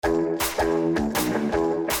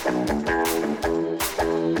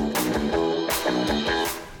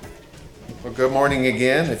Good morning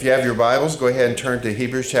again. If you have your Bibles, go ahead and turn to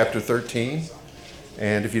Hebrews chapter 13.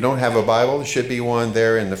 And if you don't have a Bible, there should be one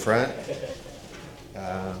there in the front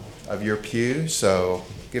of your pew. So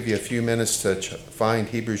give you a few minutes to find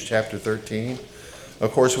Hebrews chapter 13.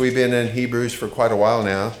 Of course, we've been in Hebrews for quite a while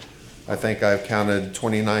now. I think I've counted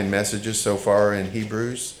 29 messages so far in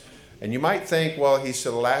Hebrews. And you might think, well, he's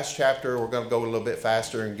to the last chapter, we're going to go a little bit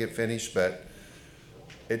faster and get finished, but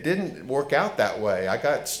it didn't work out that way. I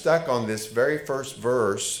got stuck on this very first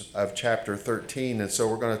verse of chapter 13, and so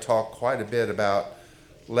we're going to talk quite a bit about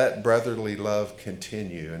let brotherly love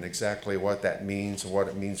continue and exactly what that means, what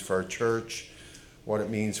it means for our church, what it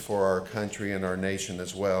means for our country and our nation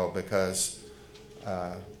as well, because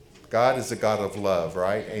God is a God of love,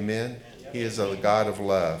 right? Amen? He is a God of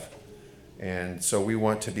love, and so we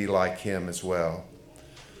want to be like him as well.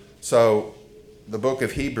 So the book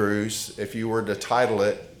of Hebrews, if you were to title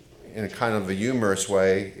it in a kind of a humorous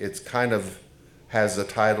way, it's kind of has a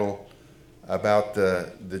title about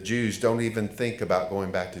the Jews don't even think about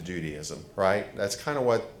going back to Judaism, right? That's kind of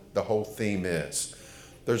what the whole theme is.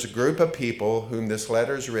 There's a group of people whom this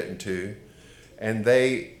letter is written to, and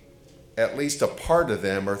they, at least a part of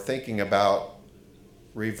them, are thinking about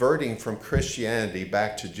reverting from Christianity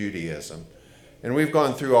back to Judaism. And we've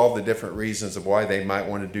gone through all the different reasons of why they might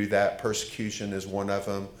want to do that. Persecution is one of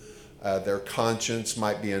them. Their conscience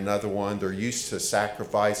might be another one. They're used to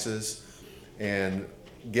sacrifices and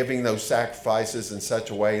giving those sacrifices in such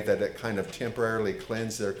a way that it kind of temporarily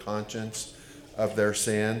cleansed their conscience of their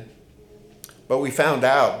sin. But we found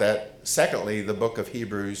out that, secondly, the book of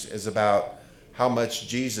Hebrews is about how much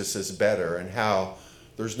Jesus is better and how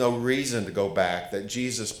there's no reason to go back, that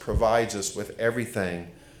Jesus provides us with everything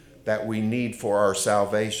that we need for our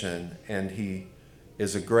salvation, and he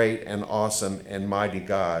is a great and awesome and mighty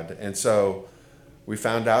God. And so we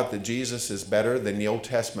found out that Jesus is better than the Old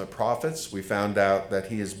Testament prophets. We found out that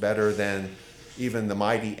he is better than even the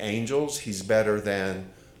mighty angels. He's better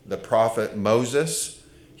than the prophet Moses.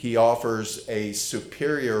 He offers a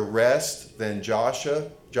superior rest than Joshua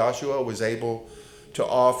was able to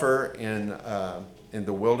offer in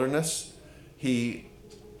the wilderness. He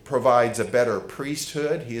provides a better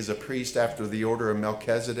priesthood. He is a priest after the order of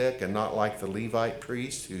Melchizedek and not like the Levite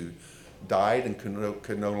priests who died and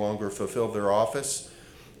could no longer fulfill their office.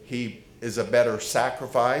 He is a better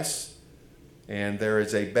sacrifice, and there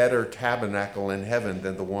is a better tabernacle in heaven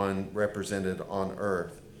than the one represented on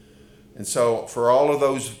earth. And so for all of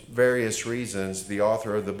those various reasons, the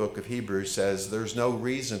author of the book of Hebrews says there's no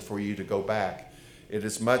reason for you to go back. It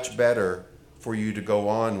is much better for you to go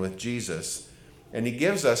on with Jesus. And he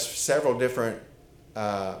gives us several different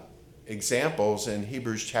examples in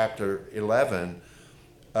Hebrews chapter 11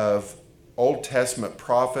 of Old Testament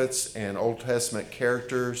prophets and Old Testament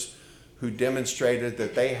characters who demonstrated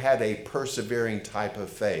that they had a persevering type of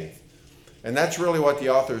faith. And that's really what the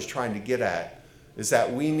author is trying to get at, is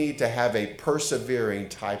that we need to have a persevering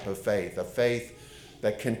type of faith, a faith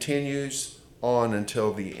that continues on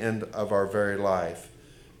until the end of our very life.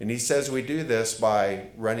 And he says we do this by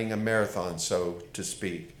running a marathon, so to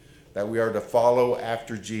speak, that we are to follow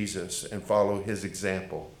after Jesus and follow his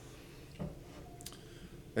example.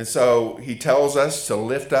 And so he tells us to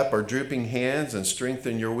lift up our drooping hands and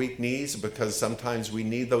strengthen your weak knees, because sometimes we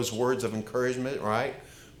need those words of encouragement, right?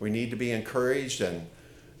 We need to be encouraged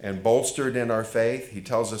and bolstered in our faith. He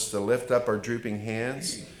tells us to lift up our drooping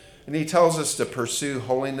hands. And he tells us to pursue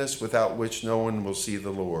holiness without which no one will see the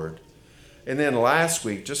Lord. And then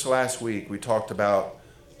just last week, we talked about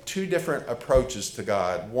two different approaches to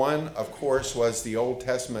God. One, of course, was the Old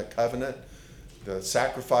Testament covenant, the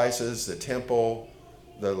sacrifices, the temple,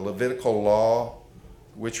 the Levitical law,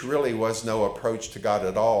 which really was no approach to God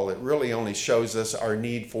at all. It really only shows us our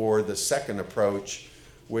need for the second approach,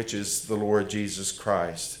 which is the Lord Jesus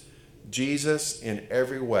Christ. Jesus, in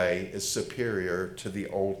every way, is superior to the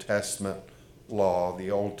Old Testament law, the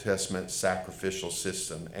Old Testament sacrificial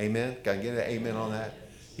system. Amen? Can I get an amen on that?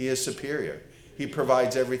 He is superior. He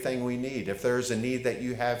provides everything we need. If there's a need that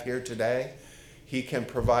you have here today, he can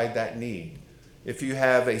provide that need. If you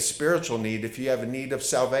have a spiritual need, if you have a need of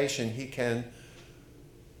salvation, he can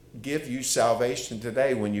give you salvation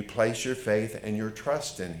today when you place your faith and your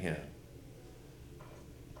trust in him.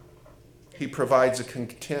 He provides a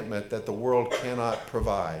contentment that the world cannot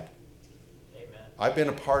provide. I've been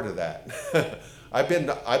a part of that. I've been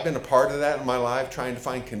a part of that in my life, trying to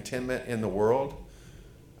find contentment in the world.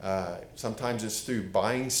 Sometimes it's through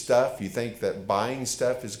buying stuff. You think that buying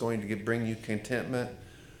stuff is going to bring you contentment,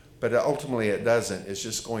 but ultimately it doesn't. It's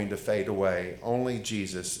just going to fade away. Only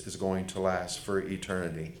Jesus is going to last for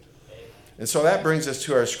eternity. And so that brings us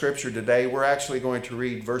to our scripture today. We're actually going to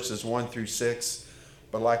read verses 1 through 6.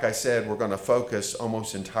 But like I said, we're going to focus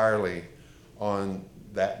almost entirely on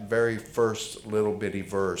that very first little bitty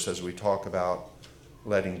verse as we talk about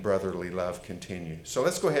letting brotherly love continue. So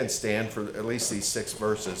let's go ahead and stand for at least these 6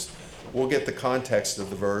 verses. We'll get the context of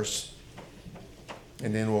the verse,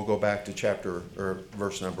 and then we'll go back to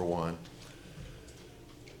verse number 1.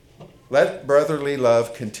 Let brotherly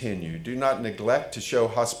love continue. Do not neglect to show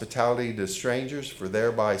hospitality to strangers, for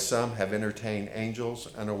thereby some have entertained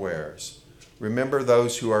angels unawares. Remember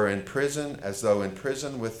those who are in prison as though in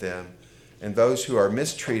prison with them, and those who are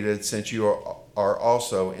mistreated, since you are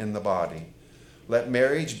also in the body. Let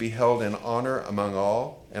marriage be held in honor among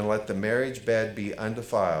all, and let the marriage bed be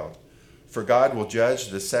undefiled. For God will judge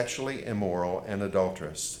the sexually immoral and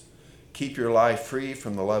adulterous. Keep your life free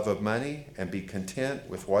from the love of money, and be content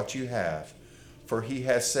with what you have. For he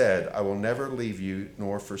has said, I will never leave you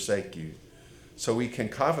nor forsake you. So we can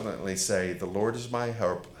confidently say, the Lord is my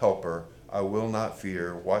helper. I will not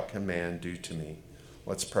fear. What can man do to me?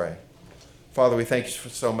 Let's pray. Father, we thank you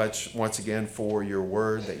so much once again for your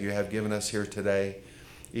word that you have given us here today.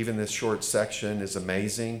 Even this short section is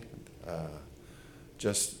amazing.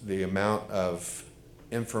 Just the amount of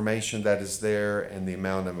information that is there and the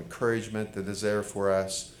amount of encouragement that is there for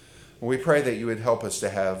us. And we pray that you would help us to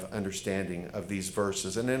have understanding of these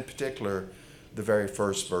verses, and in particular, the very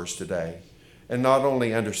first verse today. And not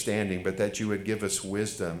only understanding, but that you would give us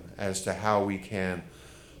wisdom as to how we can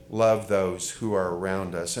love those who are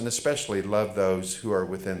around us, and especially love those who are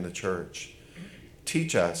within the church.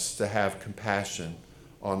 Teach us to have compassion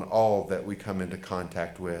on all that we come into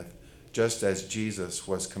contact with, just as Jesus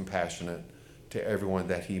was compassionate to everyone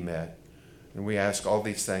that he met. And we ask all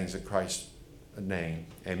these things in Christ's name.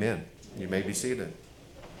 Amen. You may be seated.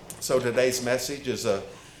 So today's message is a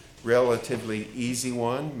relatively easy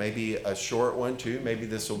one, maybe a short one too. Maybe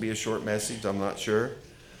this will be a short message, I'm not sure.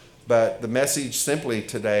 But the message simply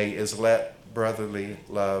today is let brotherly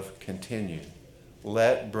love continue.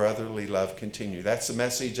 Let brotherly love continue. That's the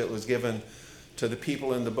message that was given to the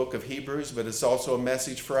people in the book of Hebrews, but it's also a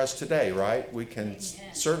message for us today, right? We can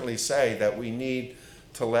certainly say that we need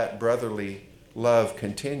to let brotherly love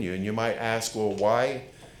continue. And you might ask, well, why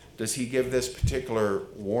does he give this particular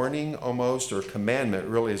warning almost, or commandment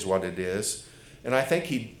really is what it is? And I think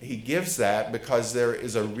he gives that because there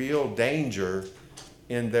is a real danger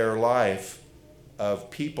in their life of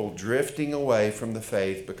people drifting away from the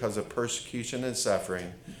faith because of persecution and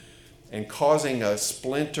suffering, and causing a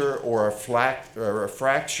splinter or a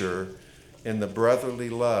fracture in the brotherly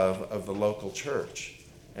love of the local church.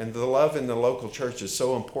 And the love in the local church is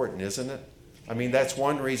so important, isn't it? I mean, that's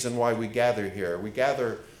one reason why we gather here. We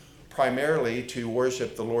gather primarily to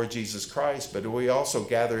worship the Lord Jesus Christ, but we also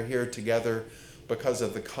gather here together because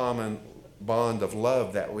of the common bond of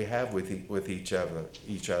love that we have with each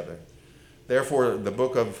other. Therefore,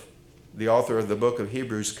 the author of the book of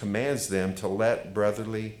Hebrews commands them to let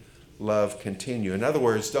brotherly love continue. In other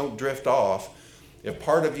words, don't drift off. If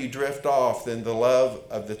part of you drift off, then the love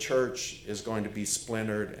of the church is going to be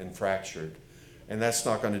splintered and fractured. And that's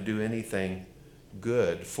not going to do anything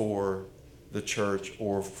good for the church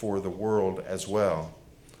or for the world as well.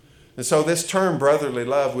 And so this term brotherly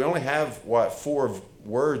love, we only have 4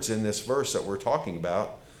 words in this verse that we're talking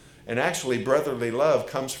about. And actually brotherly love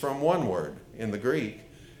comes from one word in the Greek.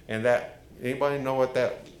 And that, anybody know what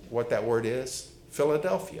that word is?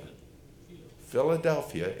 Philadelphia.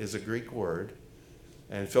 Philadelphia is a Greek word.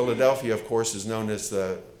 And Philadelphia, of course, is known as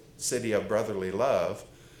the city of brotherly love.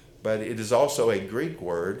 But it is also a Greek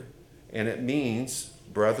word, and it means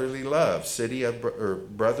brotherly love. City of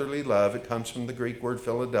brotherly love. It comes from the Greek word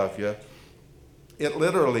Philadelphia. It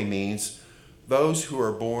literally means those who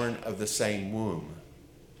are born of the same womb.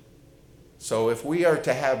 So if we are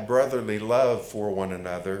to have brotherly love for one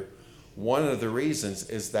another, one of the reasons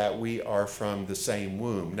is that we are from the same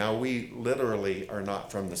womb. Now, we literally are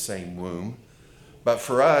not from the same womb, but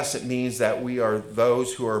for us, it means that we are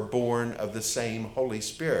those who are born of the same Holy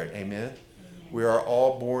Spirit. Amen? We are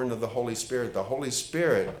all born of the Holy Spirit. The Holy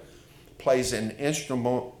Spirit plays an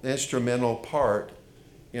instrumental part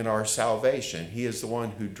in our salvation. He is the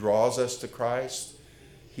one who draws us to Christ.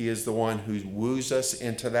 He is the one who woos us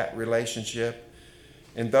into that relationship.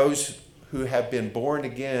 And those who have been born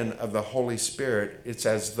again of the Holy Spirit, it's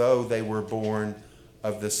as though they were born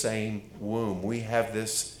of the same womb. We have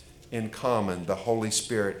this in common, the Holy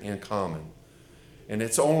Spirit in common. And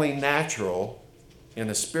it's only natural in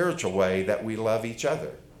a spiritual way that we love each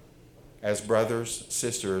other, as brothers,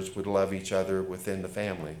 sisters would love each other within the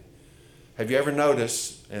family. Have you ever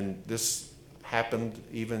noticed, and this happened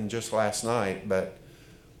even just last night, but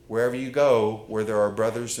Wherever you go, where there are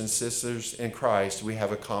brothers and sisters in Christ, we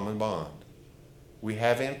have a common bond. We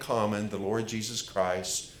have in common the Lord Jesus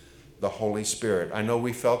Christ, the Holy Spirit. I know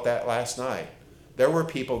we felt that last night. There were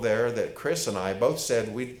people there that Chris and I both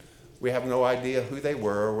said we have no idea who they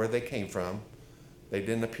were or where they came from. They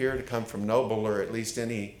didn't appear to come from Noble or at least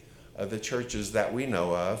any of the churches that we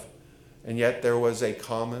know of. And yet there was a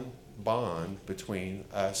common bond between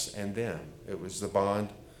us and them. It was the bond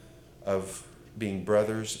of being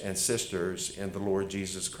brothers and sisters in the Lord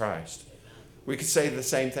Jesus Christ. We could say the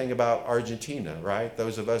same thing about Argentina, right?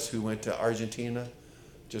 Those of us who went to Argentina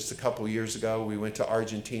just a couple years ago, we went to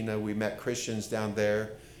Argentina. We met Christians down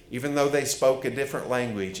there. Even though they spoke a different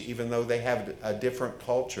language, even though they have a different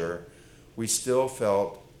culture, we still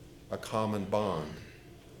felt a common bond.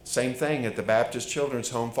 Same thing at the Baptist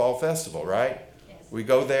Children's Home Fall Festival, right? Yes. We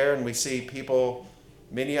go there and we see people,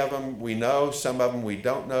 many of them we know, some of them we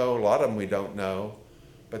don't know, a lot of them we don't know,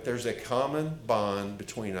 but there's a common bond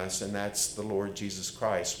between us, and that's the Lord Jesus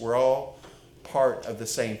Christ. We're all part of the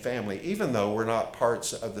same family. Even though we're not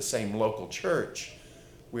parts of the same local church,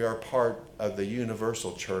 we are part of the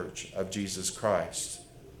universal church of Jesus Christ.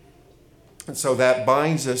 And so that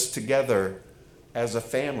binds us together as a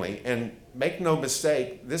family. And make no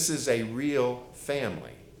mistake, this is a real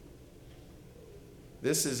family.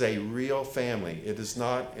 This is a real family. It is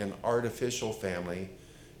not an artificial family.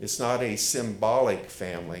 It's not a symbolic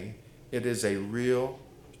family. It is a real,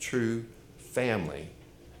 true family.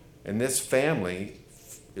 And this family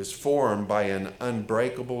is formed by an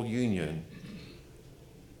unbreakable union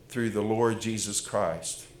through the Lord Jesus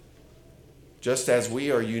Christ. Just as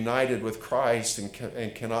we are united with Christ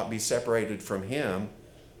and cannot be separated from him,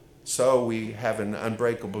 so we have an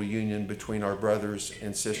unbreakable union between our brothers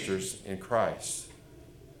and sisters in Christ.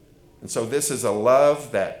 And so this is a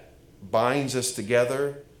love that binds us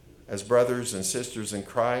together as brothers and sisters in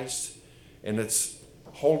Christ, and it's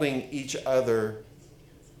holding each other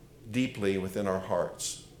deeply within our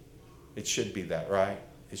hearts. It should be that, right?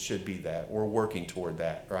 It should be that. We're working toward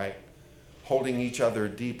that, right? Holding each other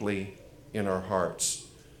deeply in our hearts.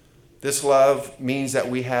 This love means that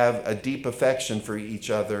we have a deep affection for each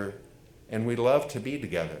other, and we love to be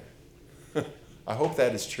together. I hope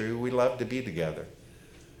that is true. We love to be together,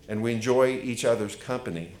 and we enjoy each other's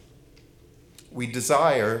company. We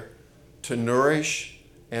desire to nourish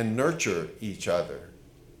and nurture each other.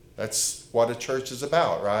 That's what a church is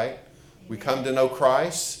about, right? We come to know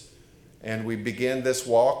Christ, and we begin this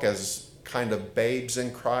walk as kind of babes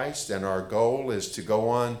in Christ, and our goal is to go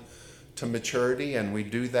on to maturity, and we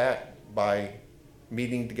do that by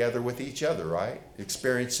meeting together with each other, right?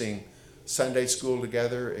 Experiencing Sunday school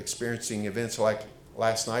together, experiencing events like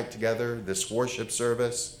last night together, this worship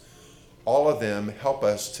service. All of them help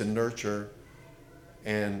us to nurture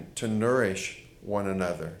and to nourish one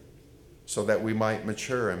another so that we might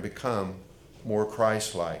mature and become more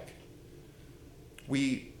Christ-like.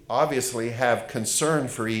 We obviously have concern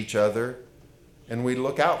for each other, and we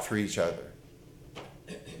look out for each other.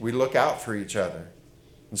 We look out for each other.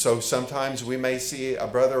 And so sometimes we may see a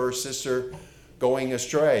brother or sister going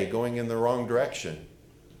astray, going in the wrong direction.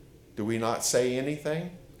 Do we not say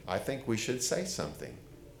anything? I think we should say something.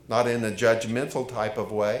 Not in a judgmental type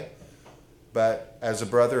of way, but as a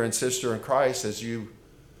brother and sister in Christ, as you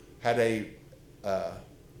had a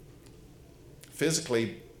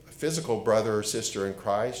physical brother or sister in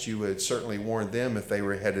Christ, you would certainly warn them if they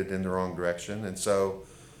were headed in the wrong direction. And so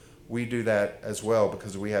we do that as well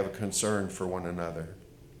because we have a concern for one another.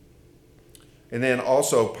 And then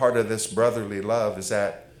also part of this brotherly love is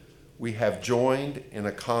that we have joined in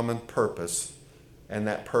a common purpose, and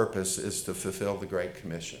that purpose is to fulfill the Great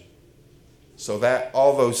Commission. So that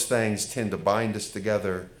all those things tend to bind us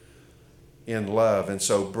together in love. And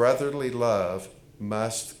so brotherly love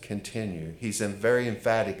must continue. He's very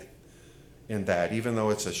emphatic in that. Even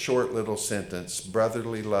though it's a short little sentence,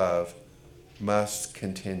 brotherly love must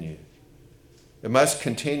continue. It must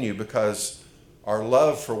continue because our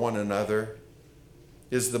love for one another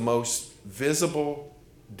is the most visible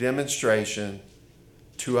demonstration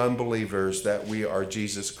to unbelievers that we are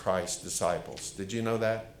Jesus Christ's disciples. Did you know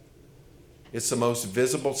that? It's the most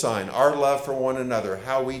visible sign. Our love for one another,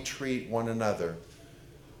 how we treat one another,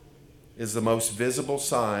 is the most visible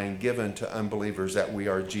sign given to unbelievers that we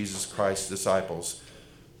are Jesus Christ's disciples.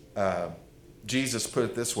 Jesus put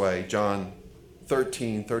it this way, John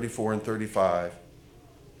 13, 34 and 35.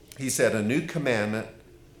 He said, "A new commandment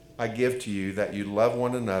I give to you, that you love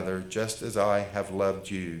one another just as I have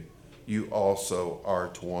loved you. You also are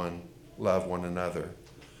to love one another.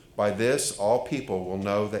 By this, all people will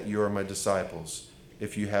know that you are my disciples,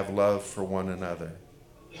 if you have love for one another."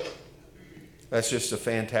 That's just a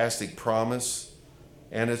fantastic promise,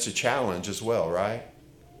 and it's a challenge as well, right?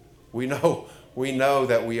 We know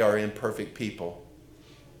that we are imperfect people.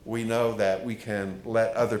 We know that we can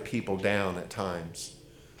let other people down at times.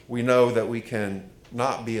 We know that we can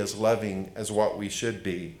not be as loving as what we should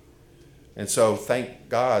be. And so thank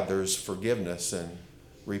God there's forgiveness and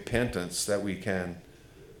repentance that we can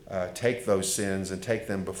take those sins and take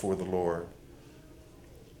them before the Lord.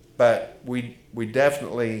 But we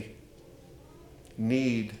definitely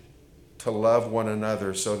need to love one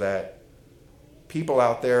another so that people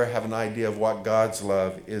out there have an idea of what God's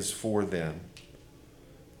love is for them.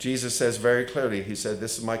 Jesus says very clearly, he said,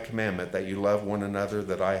 "This is my commandment, that you love one another,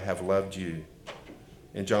 that I have loved you."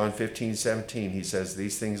 In John 15:17, he says,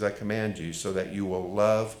 "These things I command you, so that you will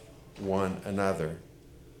love one another."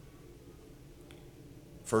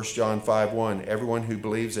 1 John 5:1, "Everyone who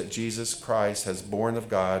believes that Jesus Christ has born of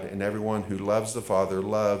God, and everyone who loves the Father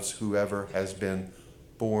loves whoever has been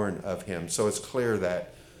born of him." So it's clear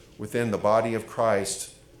that within the body of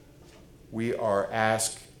Christ, we are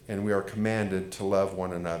asked and we are commanded to love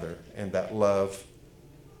one another, and that love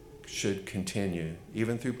should continue,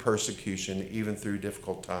 even through persecution, even through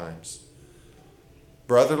difficult times.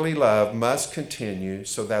 Brotherly love must continue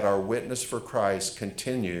so that our witness for Christ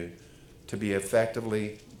continue to be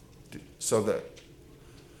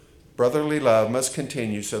brotherly love must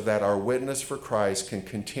continue so that our witness for Christ can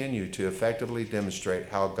continue to effectively demonstrate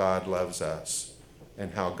how God loves us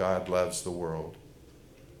and how God loves the world.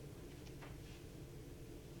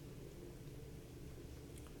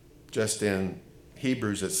 Just in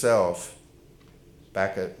Hebrews itself,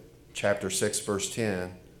 back at chapter 6, verse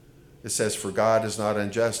 10, it says, "For God is not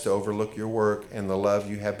unjust to overlook your work and the love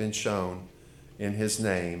you have been shown in his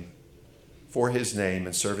name, for his name,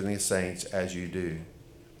 and serving the saints as you do."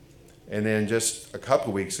 And then just a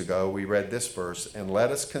couple weeks ago, we read this verse, "And let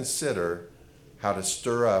us consider how to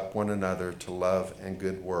stir up one another to love and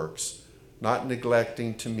good works, not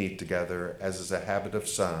neglecting to meet together, as is a habit of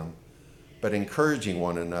some, but encouraging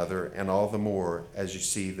one another, and all the more as you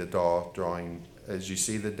see the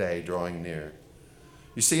day drawing near."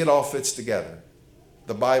 You see, it all fits together.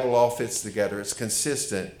 The Bible all fits together. It's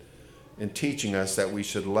consistent in teaching us that we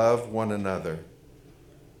should love one another.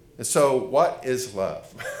 And so, what is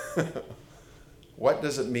love? What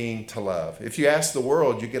does it mean to love? If you ask the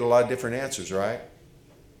world, you get a lot of different answers, right?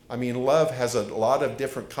 I mean, love has a lot of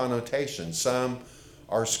different connotations. Some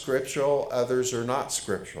are scriptural, others are not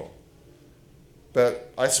scriptural.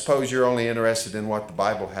 But I suppose you're only interested in what the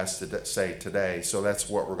Bible has to say today, so that's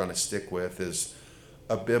what we're going to stick with, is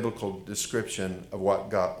a biblical description of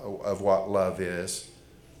what love is.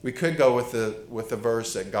 We could go with the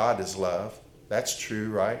verse that God is love. That's true,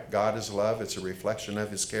 right? God is love. It's a reflection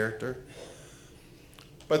of his character.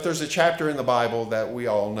 But there's a chapter in the Bible that we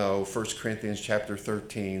all know, 1 Corinthians chapter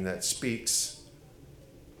 13, that speaks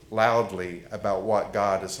loudly about what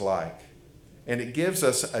God is like. And it gives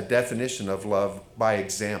us a definition of love by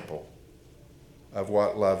example of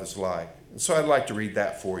what love is like. And so I'd like to read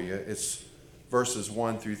that for you. It's verses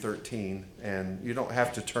 1 through 13, and you don't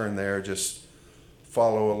have to turn there. Just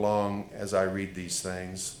follow along as I read these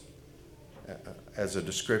things as a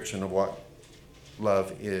description of what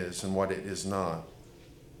love is and what it is not.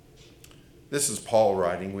 This is Paul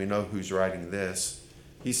writing. We know who's writing this.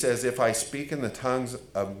 He says, "If I speak in the tongues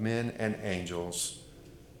of men and angels,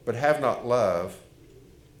 but have not love,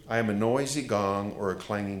 I am a noisy gong or a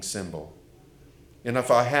clanging cymbal. And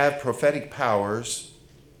if I have prophetic powers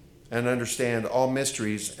and understand all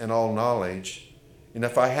mysteries and all knowledge, and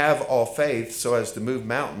if I have all faith so as to move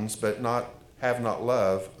mountains but have not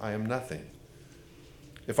love, I am nothing.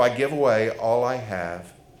 If I give away all I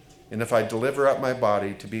have, and if I deliver up my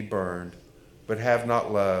body to be burned, but have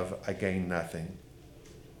not love, I gain nothing.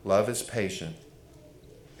 Love is patient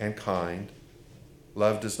and kind.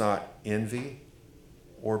 Love does not envy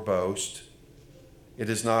or boast. It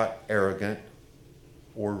is not arrogant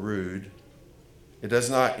or rude. It does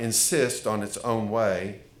not insist on its own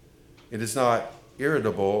way. It is not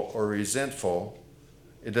irritable or resentful.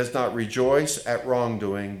 It does not rejoice at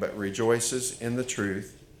wrongdoing, but rejoices in the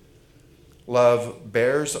truth. Love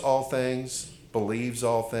bears all things, believes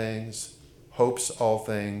all things, hopes all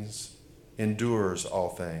things, endures all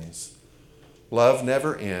things. Love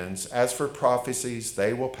never ends. As for prophecies,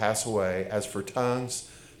 they will pass away. As for tongues,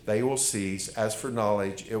 they will cease. As for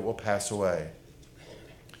knowledge, it will pass away.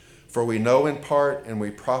 For we know in part and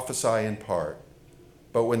we prophesy in part.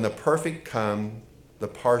 But when the perfect come, the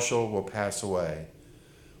partial will pass away.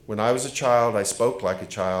 When I was a child, I spoke like a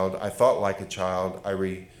child. I thought like a child. I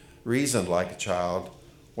reasoned like a child.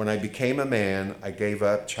 When I became a man, I gave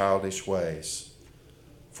up childish ways.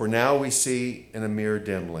 For now we see in a mirror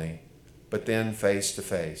dimly, but then face to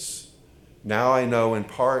face. Now I know in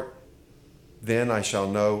part, then I shall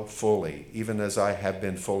know fully, even as I have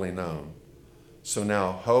been fully known. So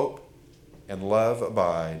now hope and love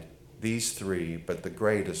abide, these three, but the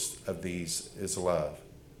greatest of these is love.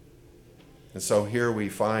 And so here we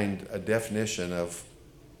find a definition of,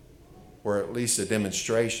 or at least a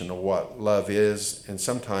demonstration of what love is, and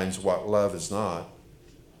sometimes what love is not.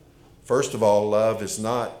 First of all, love is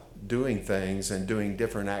not doing things and doing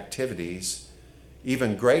different activities,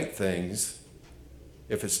 even great things,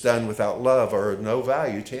 if it's done without love, are of no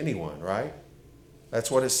value to anyone, right?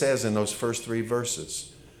 That's what it says in those first three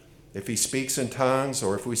verses. If he speaks in tongues,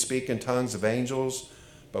 or if we speak in tongues of angels,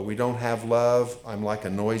 but we don't have love, I'm like a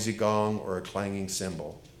noisy gong or a clanging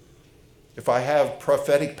cymbal. If I have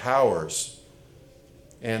prophetic powers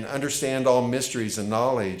and understand all mysteries and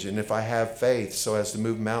knowledge, and if I have faith so as to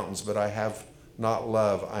move mountains, but I have not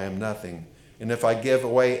love, I am nothing. And if I give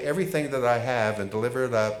away everything that I have and deliver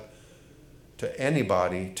it up to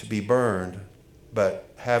anybody to be burned,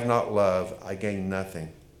 but have not love, I gain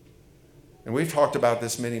nothing. And we've talked about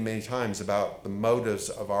this many, many times, about the motives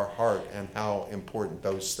of our heart and how important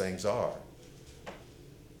those things are.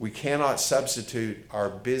 We cannot substitute our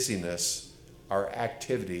busyness, our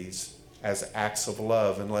activities, as acts of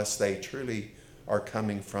love unless they truly are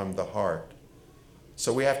coming from the heart.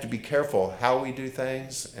 So we have to be careful how we do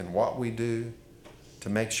things and what we do to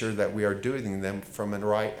make sure that we are doing them from a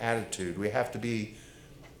right attitude. We have to be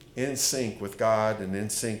in sync with God and in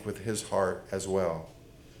sync with his heart as well.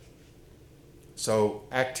 So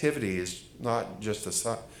activity is not just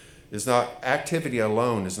activity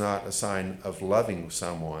alone is not a sign of loving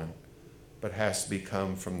someone, but has to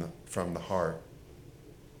come from the heart.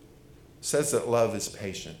 It says that love is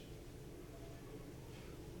patient.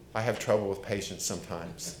 I have trouble with patience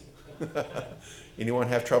sometimes. Anyone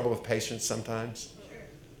have trouble with patience sometimes?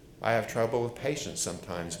 I have trouble with patience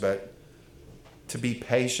sometimes, but to be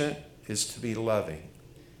patient is to be loving.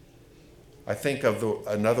 I think of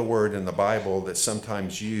another word in the Bible that's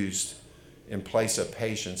sometimes used in place of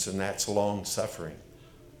patience, and that's long-suffering.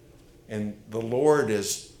 And the Lord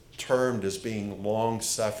is termed as being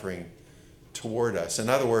long-suffering toward us. In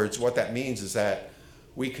other words, what that means is that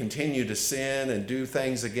we continue to sin and do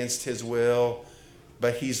things against his will,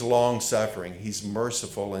 but he's long-suffering. He's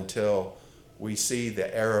merciful until we see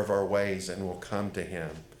the error of our ways and will come to him.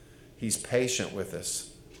 He's patient with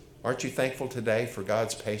us. Aren't you thankful today for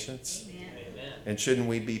God's patience? Amen. And shouldn't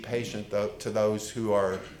we be patient to those who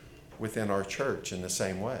are within our church in the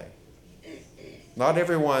same way? Not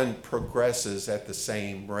everyone progresses at the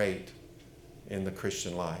same rate in the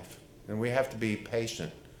Christian life. And we have to be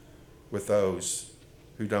patient with those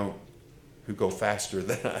who go faster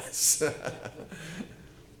than us.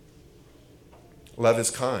 Love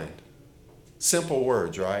is kind. Simple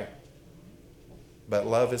words, right? But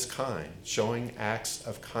love is kind. Showing acts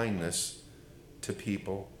of kindness to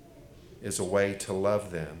people is a way to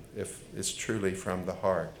love them if it's truly from the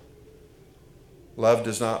heart. Love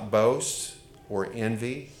does not boast or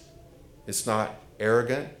envy. It's not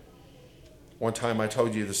arrogant. One time I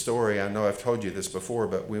told you the story, I know I've told you this before,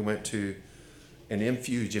 but we went to an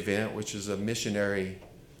Infuge event, which is a missionary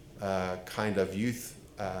kind of youth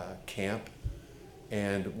camp.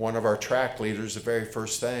 And one of our track leaders, the very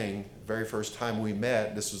first time we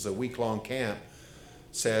met, this was a week-long camp,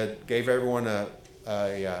 gave everyone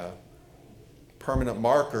a permanent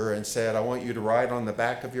marker and said, I want you to write on the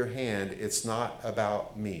back of your hand, it's not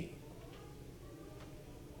about me.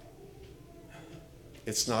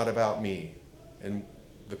 It's not about me. And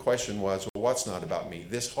the question was, well, what's not about me?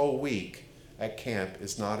 This whole week at camp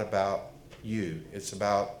is not about you. It's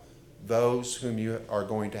about those whom you are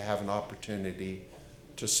going to have an opportunity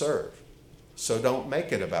to serve. So don't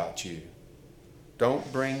make it about you.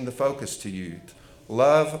 Don't bring the focus to you.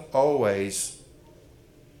 Love always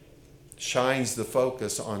shines the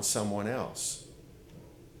focus on someone else.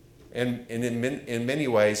 And in many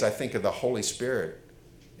ways, I think of the Holy Spirit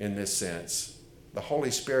in this sense. The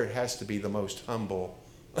Holy Spirit has to be the most humble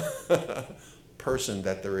person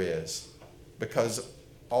that there is, because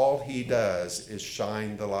all he does is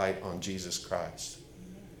shine the light on Jesus Christ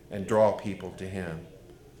and draw people to him.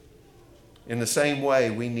 In the same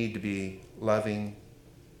way, we need to be loving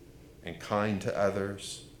and kind to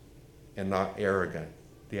others and not arrogant.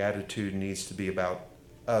 The attitude needs to be about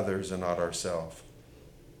others and not ourselves.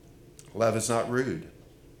 Love is not rude.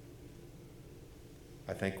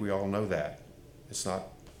 I think we all know that. It's not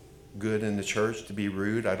good in the church to be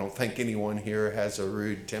rude. I don't think anyone here has a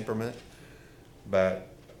rude temperament, but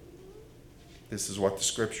this is what the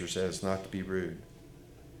scripture says, not to be rude.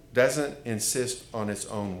 doesn't insist on its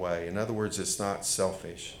own way. In other words, it's not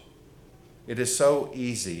selfish. It is so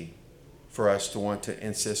easy for us to want to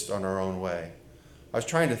insist on our own way. I was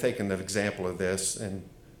trying to think of an example of this, and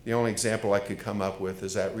the only example I could come up with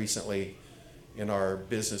is that recently in our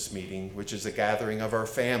business meeting, which is a gathering of our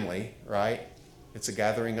family, right? It's a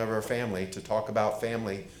gathering of our family to talk about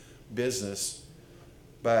family business.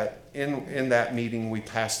 But in that meeting, we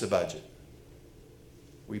passed a budget.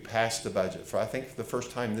 We passed the budget for, I think, the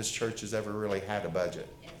first time this church has ever really had a budget.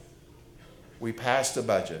 We passed a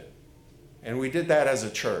budget. And we did that as a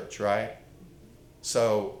church, right?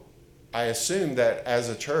 So I assume that as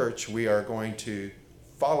a church, we are going to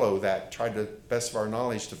follow that, try to the best of our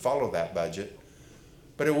knowledge to follow that budget.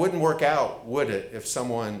 But it wouldn't work out, would it, if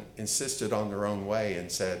someone insisted on their own way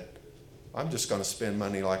and said, I'm just going to spend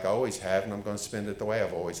money like I always have, and I'm going to spend it the way I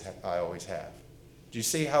always have. Do you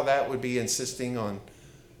see how that would be insisting on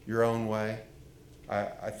your own way?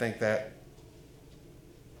 I think that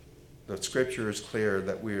the scripture is clear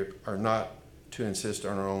that we are not to insist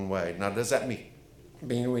on our own way. Now, does that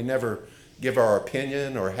mean we never give our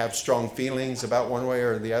opinion or have strong feelings about one way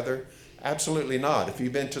or the other? Absolutely not. If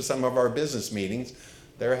you've been to some of our business meetings,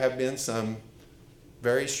 there have been some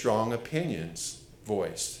very strong opinions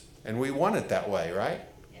voiced. And we want it that way, right?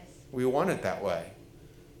 Yes. We want it that way.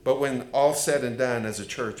 But when all's said and done as a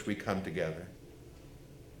church, we come together.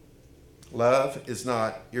 Love is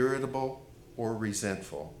not irritable or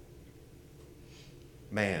resentful.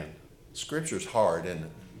 Man, Scripture's hard, isn't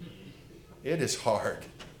it? It is hard.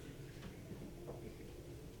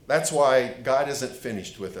 That's why God isn't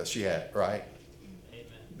finished with us yet, right?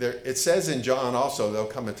 Amen. It says in John also, there'll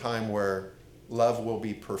come a time where love will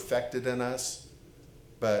be perfected in us.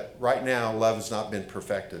 But right now, love has not been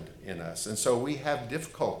perfected in us. And so we have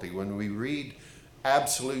difficulty when we read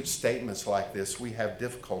absolute statements like this. We have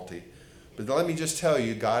difficulty. But let me just tell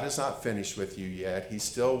you, God is not finished with you yet. He's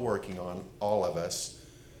still working on all of us.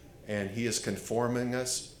 And He is conforming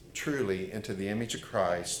us truly into the image of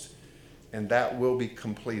Christ. And that will be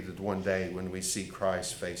completed one day when we see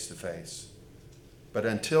Christ face to face. But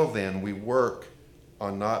until then, we work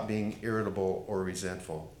on not being irritable or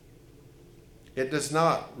resentful. It does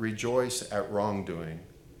not rejoice at wrongdoing,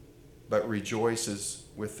 but rejoices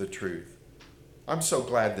with the truth. I'm so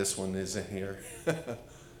glad this one isn't here.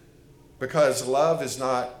 Because love is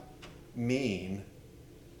not mean,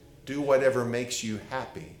 do whatever makes you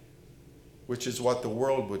happy, which is what the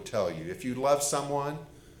world would tell you. If you love someone,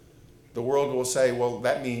 the world will say, well,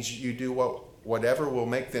 that means you do whatever will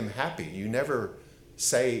make them happy. You never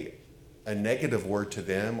say a negative word to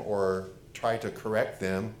them or try to correct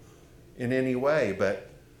them in any way.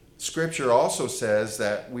 But Scripture also says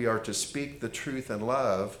that we are to speak the truth in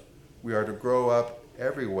love. We are to grow up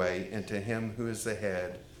every way into Him who is the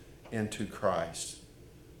head, into Christ.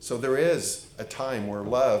 So there is a time where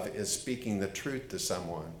love is speaking the truth to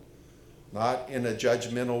someone, not in a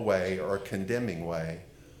judgmental way or a condemning way,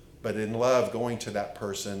 but in love going to that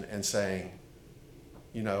person and saying,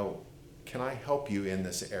 you know, can I help you in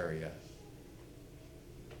this area?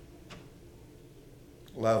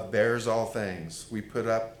 Love bears all things. We put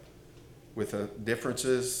up with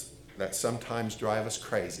differences that sometimes drive us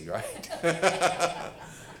crazy, right?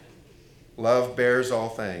 Love bears all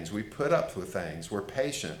things. We put up with things. We're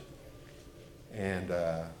patient. And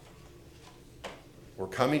we're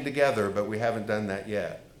coming together, but we haven't done that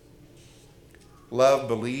yet. Love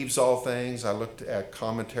believes all things. I looked at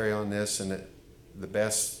commentary on this, and the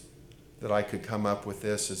best that I could come up with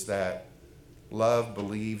this is that love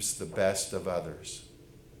believes the best of others.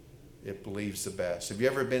 It believes the best. Have you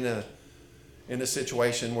ever been in a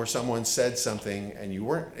situation where someone said something and you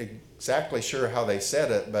weren't exactly sure how they said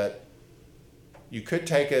it, but you could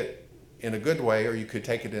take it in a good way or you could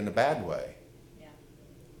take it in a bad way? Yeah.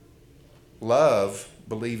 Love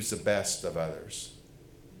believes the best of others.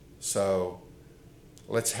 So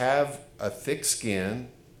let's have a thick skin,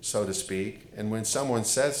 so to speak, and when someone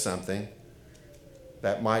says something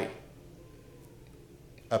that might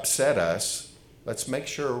upset us, let's make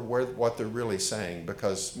sure what they're really saying,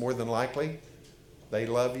 because more than likely, they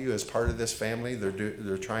love you as part of this family.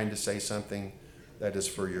 They're trying to say something that is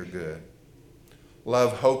for your good.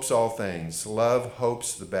 Love hopes all things. Love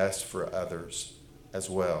hopes the best for others as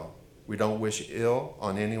well. We don't wish ill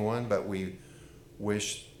on anyone, but we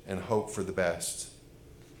wish and hope for the best.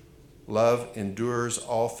 Love endures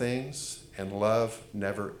all things, and love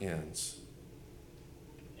never ends.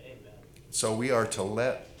 Amen. So we are to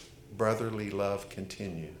let brotherly love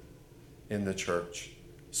continue in the church,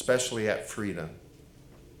 especially at Freedom.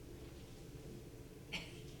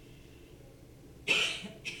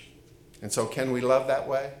 And so can we love that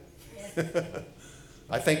way? Yes.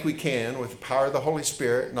 I think we can with the power of the Holy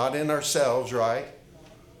Spirit, not in ourselves, right?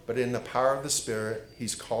 But in the power of the Spirit,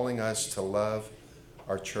 He's calling us to love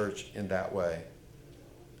our church in that way.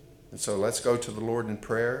 And so let's go to the Lord in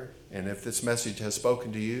prayer. And if this message has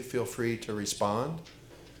spoken to you, feel free to respond,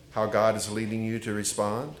 how God is leading you to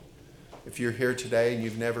respond. If you're here today and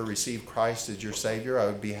you've never received Christ as your Savior, I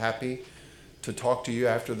would be happy to talk to you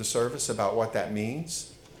after the service about what that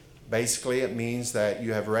means. Basically, it means that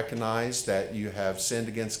you have recognized that you have sinned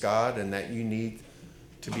against God and that you need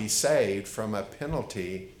to be saved from a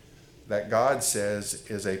penalty that God says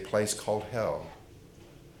is a place called hell.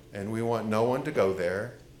 And we want no one to go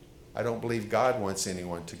there. I don't believe God wants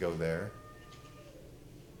anyone to go there.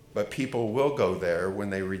 But people will go there when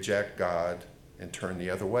they reject God and turn the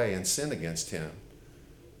other way and sin against Him.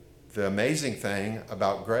 The amazing thing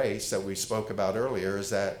about grace that we spoke about earlier is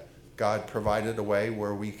that God provided a way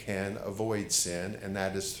where we can avoid sin, and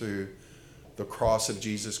that is through the cross of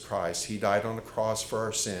Jesus Christ. He died on the cross for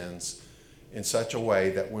our sins in such a way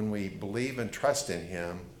that when we believe and trust in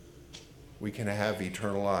Him, we can have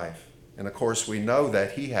eternal life. And of course, we know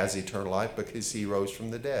that He has eternal life because He rose from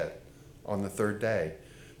the dead on the third day.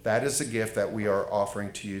 That is the gift that we are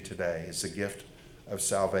offering to you today. It's a gift of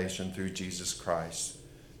salvation through Jesus Christ.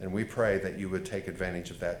 And we pray that you would take advantage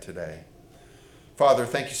of that today. Father,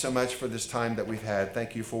 thank you so much for this time that we've had.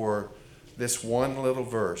 Thank you for this one little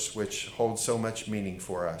verse which holds so much meaning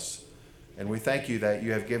for us. And we thank you that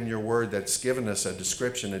you have given your word that's given us a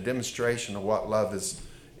description, a demonstration of what love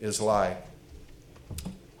is like.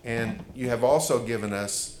 And you have also given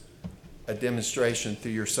us a demonstration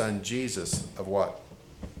through your Son Jesus of what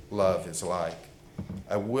love is like.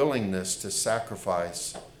 A willingness to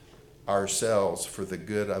sacrifice ourselves for the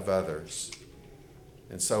good of others.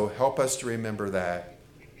 And so help us to remember that.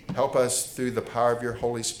 Help us through the power of your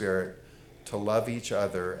Holy Spirit to love each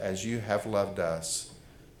other as you have loved us,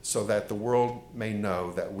 so that the world may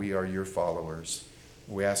know that we are your followers.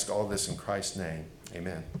 We ask all this in Christ's name.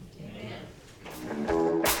 Amen. Amen.